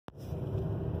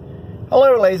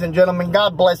Hello, ladies and gentlemen.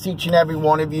 God bless each and every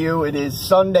one of you. It is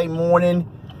Sunday morning.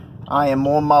 I am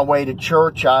on my way to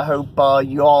church. I hope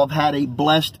you all have had a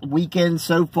blessed weekend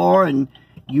so far and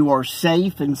you are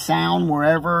safe and sound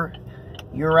wherever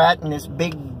you're at in this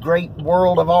big, great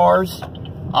world of ours.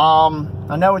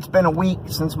 I know it's been a week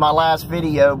since my last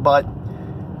video, but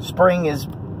spring is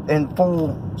in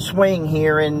full swing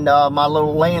here in my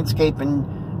little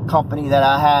landscaping company that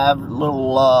I have.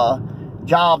 Little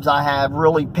jobs I have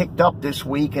really picked up this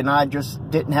week, and I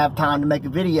just didn't have time to make a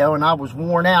video, and I was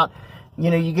worn out. You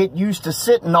know, you get used to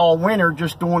sitting all winter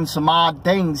just doing some odd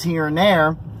things here and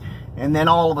there, and then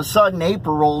all of a sudden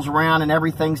April rolls around and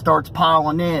everything starts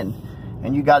piling in,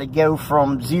 and you got to go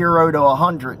from 0 to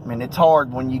 100, and it's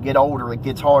hard when you get older. It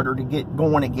gets harder to get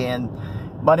going again.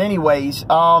 But anyways,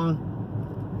 I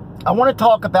want to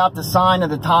talk about the sign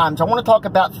of the times. I want to talk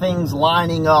about things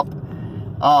lining up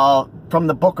from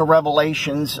the book of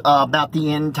Revelations about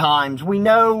the end times. We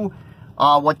know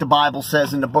what the Bible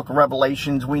says in the book of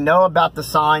Revelations. We know about the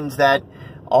signs that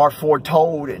are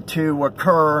foretold to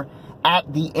occur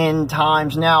at the end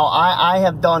times. Now, I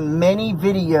have done many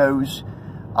videos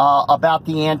about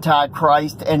the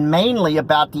Antichrist, and mainly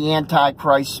about the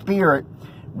Antichrist spirit,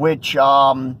 which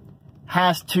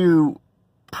has to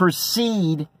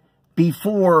proceed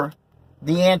before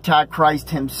the Antichrist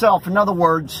himself. In other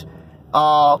words,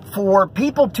 for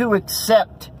people to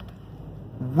accept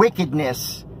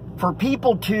wickedness, for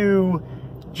people to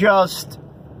just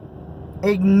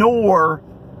ignore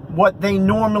what they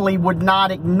normally would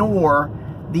not ignore,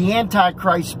 the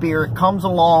Antichrist spirit comes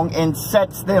along and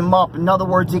sets them up. In other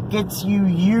words, it gets you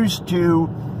used to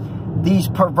these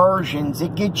perversions.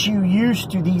 It gets you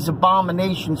used to these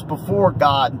abominations before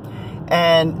God.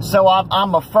 And so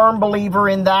I'm a firm believer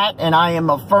in that, and I am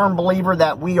a firm believer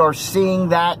that we are seeing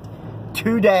that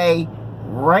today,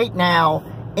 right now,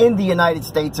 in the United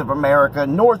States of America,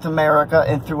 North America,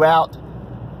 and throughout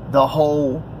the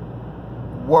whole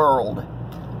world.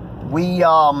 We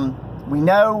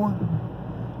know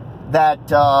that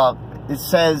it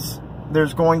says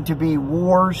there's going to be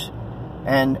wars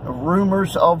and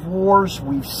rumors of wars.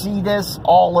 We see this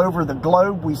all over the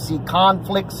globe. We see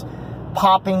conflicts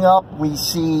popping up. We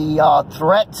see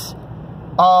threats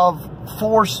of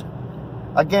force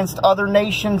against other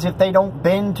nations if they don't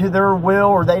bend to their will,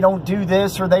 or they don't do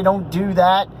this, or they don't do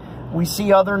that. We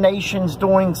see other nations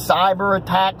doing cyber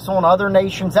attacks on other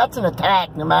nations. That's an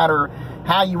attack no matter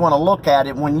how you want to look at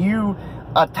it. When you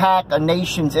attack a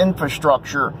nation's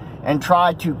infrastructure and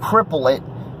try to cripple it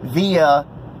via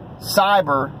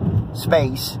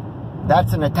cyberspace,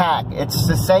 that's an attack. It's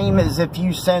the same as if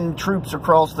you send troops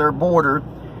across their border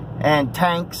and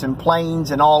tanks and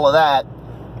planes and all of that.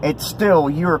 It's still,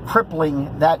 you're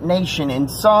crippling that nation in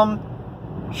some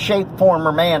shape, form,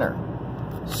 or manner.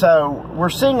 So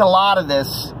we're seeing a lot of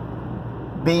this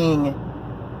being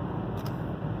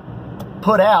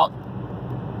put out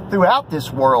throughout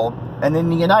this world. And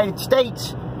in the United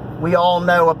States, we all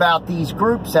know about these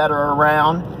groups that are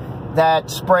around that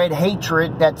spread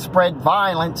hatred, that spread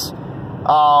violence,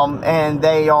 and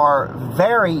they are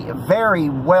very, very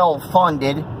well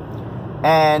funded.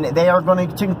 And they are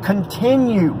going to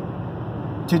continue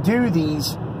to do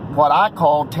these, what I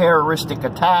call terroristic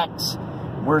attacks.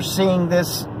 We're seeing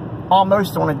this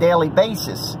almost on a daily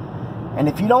basis. And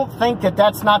if you don't think that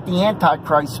that's not the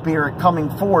Antichrist spirit coming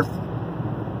forth,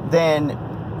 then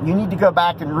you need to go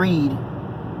back and read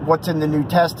what's in the New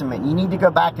Testament. You need to go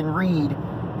back and read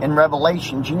in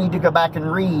Revelations. You need to go back and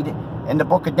read in the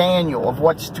book of Daniel of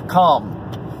what's to come.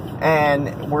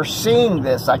 And we're seeing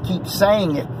this. I keep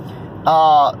saying it.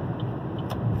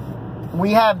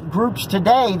 We have groups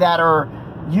today that are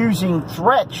using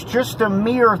threats, just a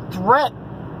mere threat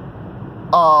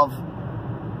of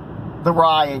the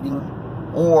rioting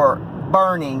or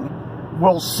burning.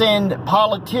 Will send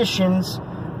politicians,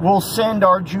 will send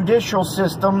our judicial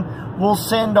system, will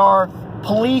send our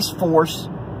police force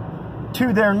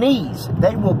to their knees.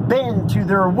 They will bend to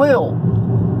their will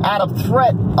out of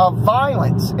threat of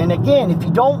violence. And again, if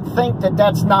you don't think that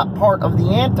that's not part of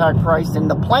the Antichrist and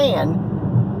the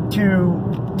plan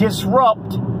to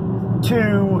disrupt,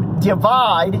 to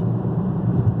divide,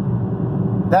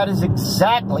 that is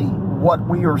exactly what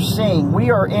we are seeing. We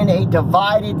are in a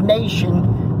divided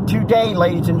nation today,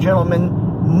 ladies and gentlemen,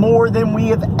 more than we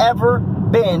have ever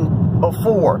been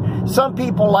before. Some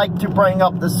people like to bring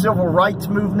up the civil rights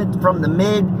movement from the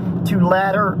mid to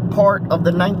latter part of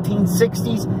the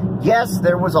 1960s. Yes,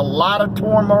 there was a lot of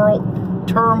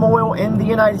turmoil in the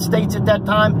United States at that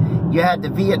time. You had the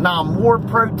Vietnam War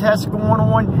protests going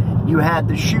on. You had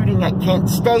the shooting at Kent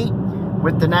State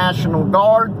with the National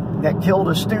Guard. that killed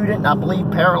a student, and I believe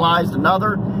paralyzed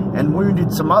another and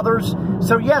wounded some others.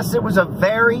 So yes, it was a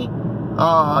very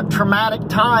traumatic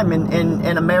time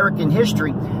in American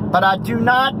history, but I do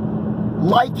not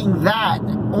liking that.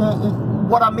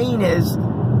 What I mean is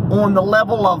on the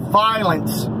level of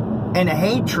violence and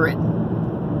hatred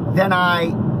than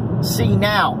I see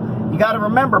now. You got to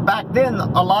remember, back then,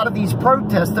 a lot of these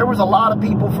protests, there was a lot of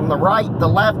people from the right, the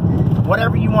left,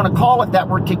 whatever you want to call it, that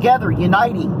were together,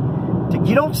 uniting.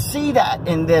 You don't see that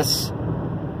in this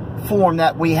form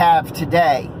that we have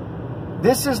today.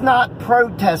 This is not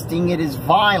protesting, it is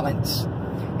violence.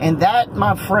 And that,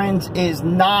 my friends, is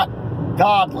not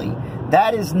godly.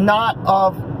 That is not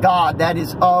of God. That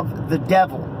is of the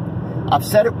devil. I've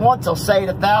said it once, I'll say it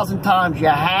 1,000 times. You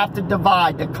have to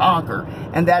divide to conquer.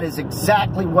 And that is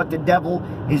exactly what the devil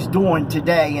is doing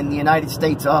today in the United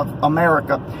States of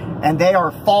America. And they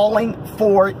are falling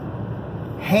for it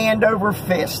hand over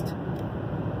fist.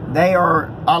 They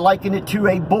are, I liken it to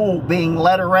a bull being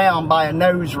led around by a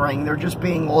nose ring. They're just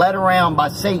being led around by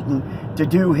Satan to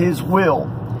do his will.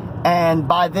 And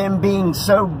by them being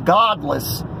so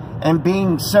godless and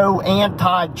being so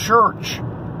anti-church,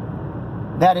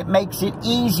 that it makes it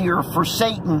easier for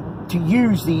Satan to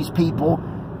use these people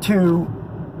to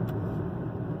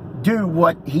do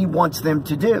what he wants them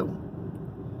to do.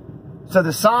 So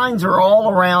the signs are all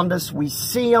around us. We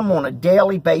see them on a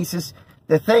daily basis.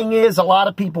 The thing is, a lot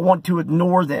of people want to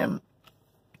ignore them.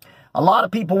 A lot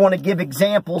of people want to give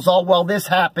examples. Oh, well, this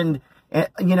happened,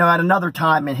 you know, at another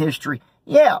time in history.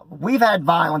 Yeah, we've had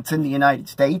violence in the United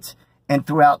States and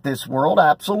throughout this world.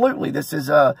 Absolutely. This is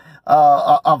a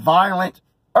violent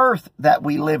earth that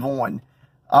we live on.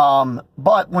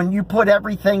 But when you put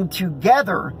everything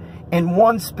together in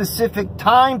one specific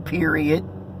time period,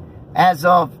 as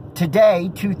of today,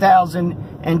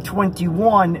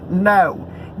 2021, no.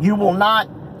 You will not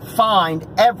find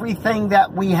everything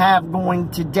that we have going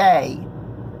today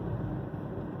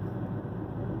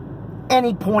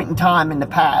any point in time in the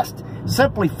past.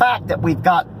 Simply fact that we've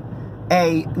got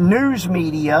a news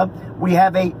media, we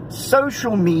have a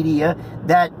social media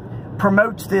that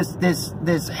promotes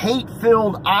this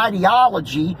hate-filled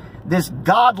ideology, this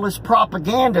godless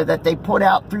propaganda that they put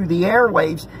out through the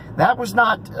airwaves. That was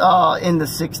not in the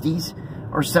 60s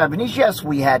or 70s. Yes,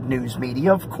 we had news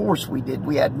media. Of course we did.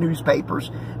 We had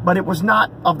newspapers, but it was not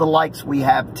of the likes we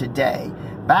have today.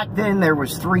 Back then, there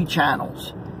was 3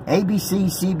 channels: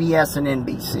 ABC, CBS, and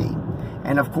NBC.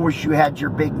 And of course, you had your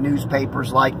big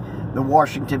newspapers like the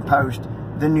Washington Post,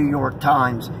 the New York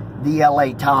Times, the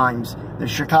LA Times, the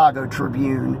Chicago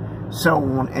Tribune, so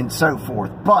on and so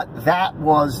forth. But that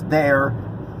was their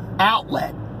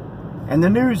outlet. And the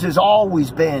news has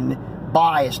always been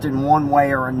biased in one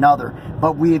way or another,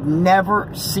 but we've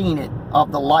never seen it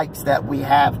of the likes that we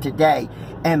have today.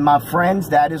 And my friends,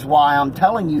 that is why I'm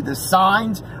telling you, the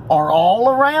signs are all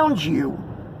around you.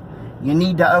 You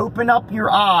need to open up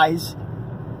your eyes,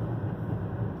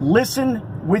 listen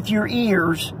with your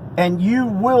ears, and you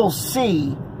will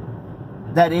see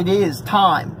that it is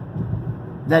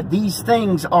time, that these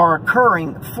things are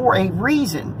occurring for a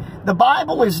reason. The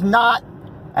Bible is not,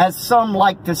 as some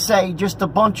like to say, just a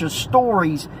bunch of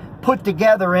stories put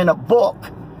together in a book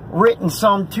written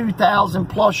some 2,000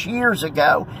 plus years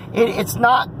ago. It's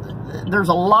not. There's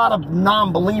a lot of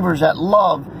non-believers that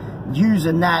love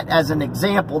using that as an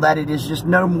example, that it is just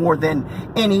no more than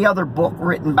any other book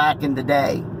written back in the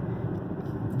day.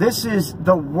 This is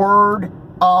the Word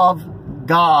of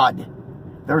God.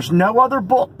 There's no other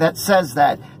book that says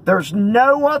that. There's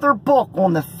no other book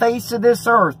on the face of this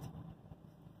earth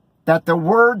that the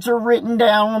words are written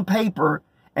down on paper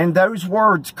and those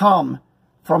words come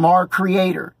from our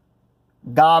Creator,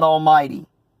 God Almighty,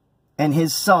 and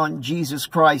His Son, Jesus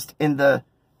Christ, in the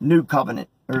New Covenant,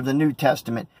 or the New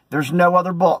Testament. There's no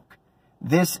other book.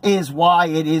 This is why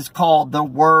it is called the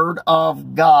Word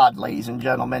of God, ladies and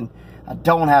gentlemen. I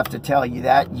don't have to tell you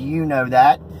that. You know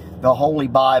that. The Holy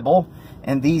Bible.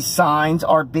 And these signs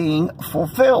are being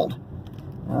fulfilled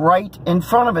right in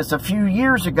front of us. A few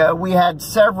years ago, we had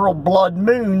several blood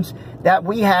moons that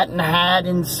we hadn't had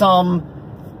in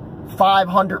some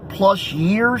 500 plus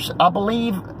years, I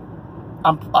believe.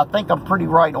 I think I'm pretty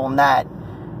right on that.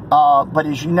 But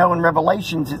as you know, in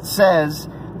Revelations, it says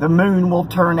the moon will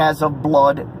turn as of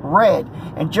blood red.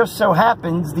 And just so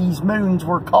happens, these moons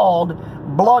were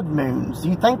called blood moons. Do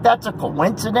you think that's a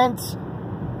coincidence?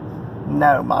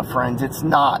 No, my friends, it's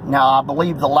not. Now, I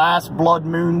believe the last blood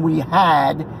moon we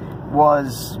had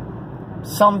was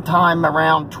sometime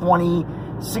around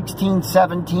 2016,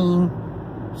 17,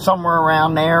 somewhere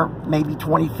around there, maybe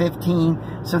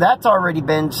 2015. So that's already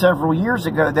been several years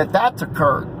ago that that's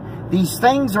occurred. These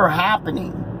things are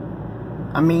happening.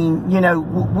 I mean, you know,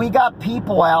 we got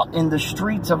people out in the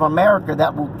streets of America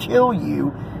that will kill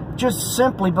you just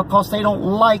simply because they don't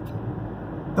like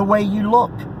the way you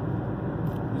look.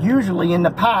 Usually in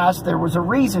the past, there was a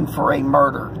reason for a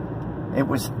murder. It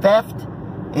was theft.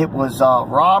 It was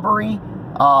robbery.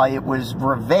 It was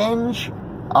revenge.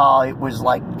 It was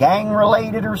like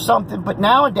gang-related or something. But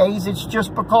nowadays, it's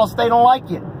just because they don't like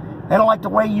you. They don't like the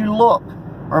way you look.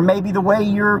 Or maybe the way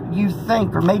you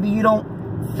think. Or maybe you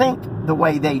don't think the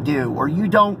way they do. Or you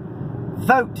don't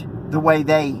vote the way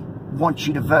they want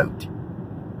you to vote.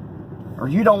 Or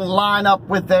you don't line up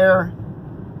with their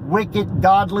wicked,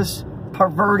 godless,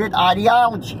 perverted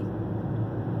ideology.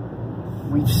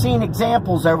 We've seen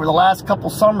examples over the last couple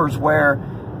summers where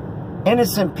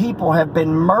innocent people have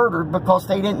been murdered because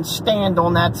they didn't stand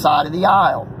on that side of the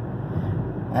aisle.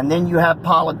 And then you have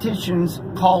politicians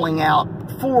calling out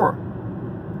for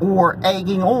or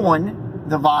egging on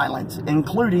the violence,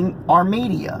 including our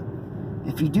media.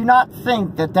 If you do not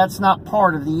think that that's not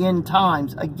part of the end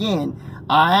times, again,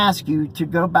 I ask you to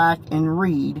go back and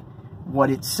read what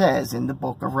it says in the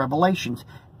book of Revelations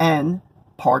and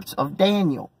parts of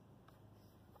Daniel.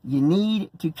 You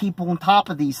need to keep on top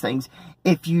of these things.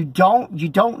 If you don't, you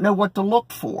don't know what to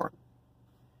look for.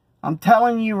 I'm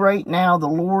telling you right now, the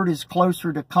Lord is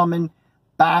closer to coming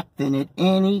back than at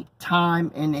any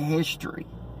time in history.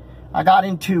 I got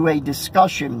into a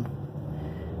discussion,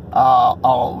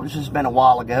 this has been a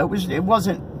while ago.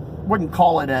 Wouldn't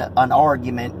call it an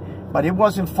argument, but it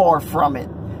wasn't far from it,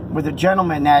 with a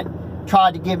gentleman that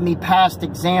tried to give me past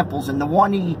examples, and the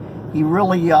one he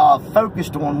really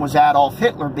focused on was Adolf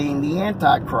Hitler being the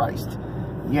Antichrist.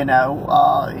 You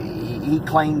know, he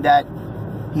claimed that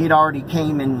he had already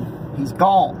came and he's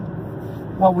gone.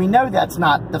 Well, we know that's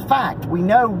not the fact. We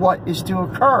know what is to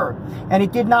occur. And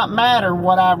it did not matter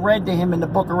what I read to him in the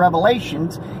book of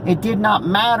Revelations. It did not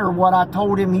matter what I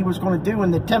told him he was going to do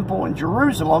in the temple in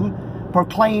Jerusalem,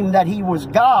 proclaim that he was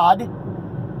God.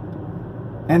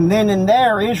 And then in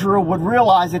there, Israel would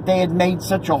realize that they had made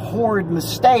such a horrid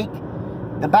mistake.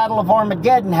 The Battle of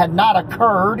Armageddon had not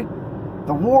occurred.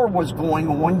 The war was going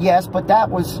on, yes, but that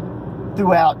was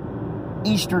throughout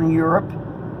Eastern Europe,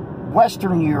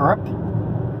 Western Europe,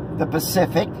 the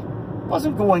Pacific. It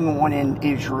wasn't going on in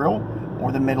Israel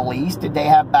or the Middle East. Did they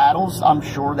have battles? I'm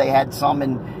sure they had some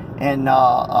in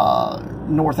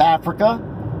North Africa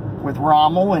with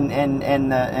Rommel and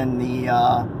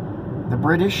the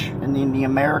British, and then the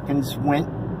Americans went.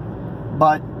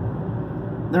 But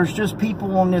there's just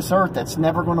people on this earth that's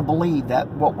never going to believe that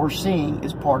what we're seeing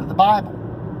is part of the Bible.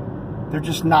 They're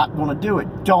just not going to do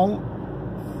it. Don't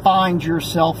find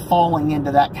yourself falling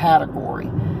into that category.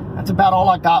 That's about all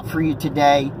I got for you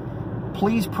today.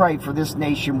 Please pray for this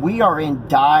nation. We are in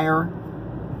dire,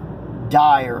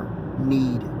 dire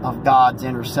need of God's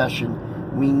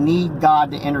intercession. We need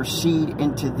God to intercede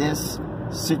into this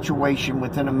situation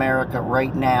within America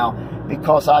right now,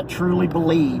 because I truly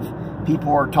believe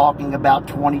people are talking about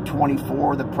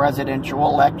 2024, the presidential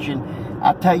election.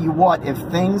 I tell you what, if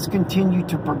things continue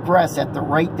to progress at the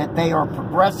rate that they are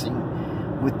progressing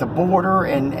with the border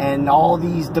and all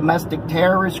these domestic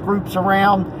terrorist groups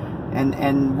around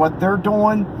and what they're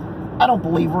doing, I don't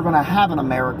believe we're going to have an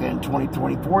America in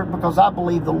 2024, because I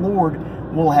believe the Lord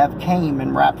will have came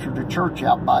and raptured the church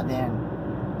out by then.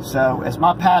 So, as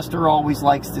my pastor always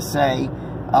likes to say,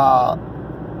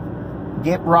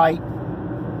 get right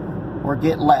or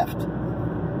get left.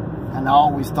 And I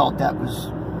always thought that was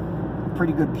a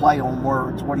pretty good play on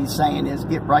words. What he's saying is,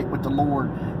 get right with the Lord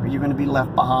or you're going to be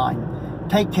left behind.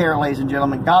 Take care, ladies and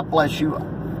gentlemen. God bless you. I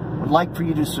would like for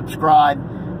you to subscribe.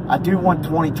 I do want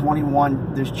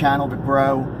 2021, this channel, to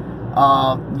grow.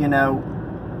 You know,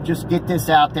 just get this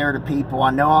out there to people.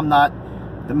 I know I'm not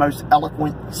the most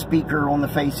eloquent speaker on the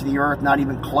face of the earth, not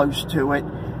even close to it.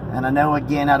 And I know,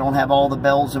 again, I don't have all the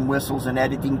bells and whistles and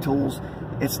editing tools.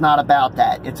 It's not about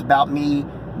that. It's about me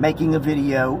making a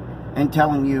video and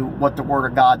telling you what the Word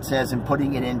of God says and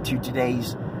putting it into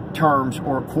today's terms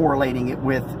or correlating it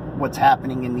with what's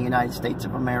happening in the United States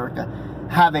of America.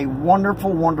 Have a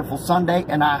wonderful, wonderful Sunday,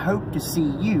 and I hope to see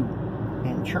you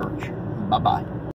in church. Bye-bye.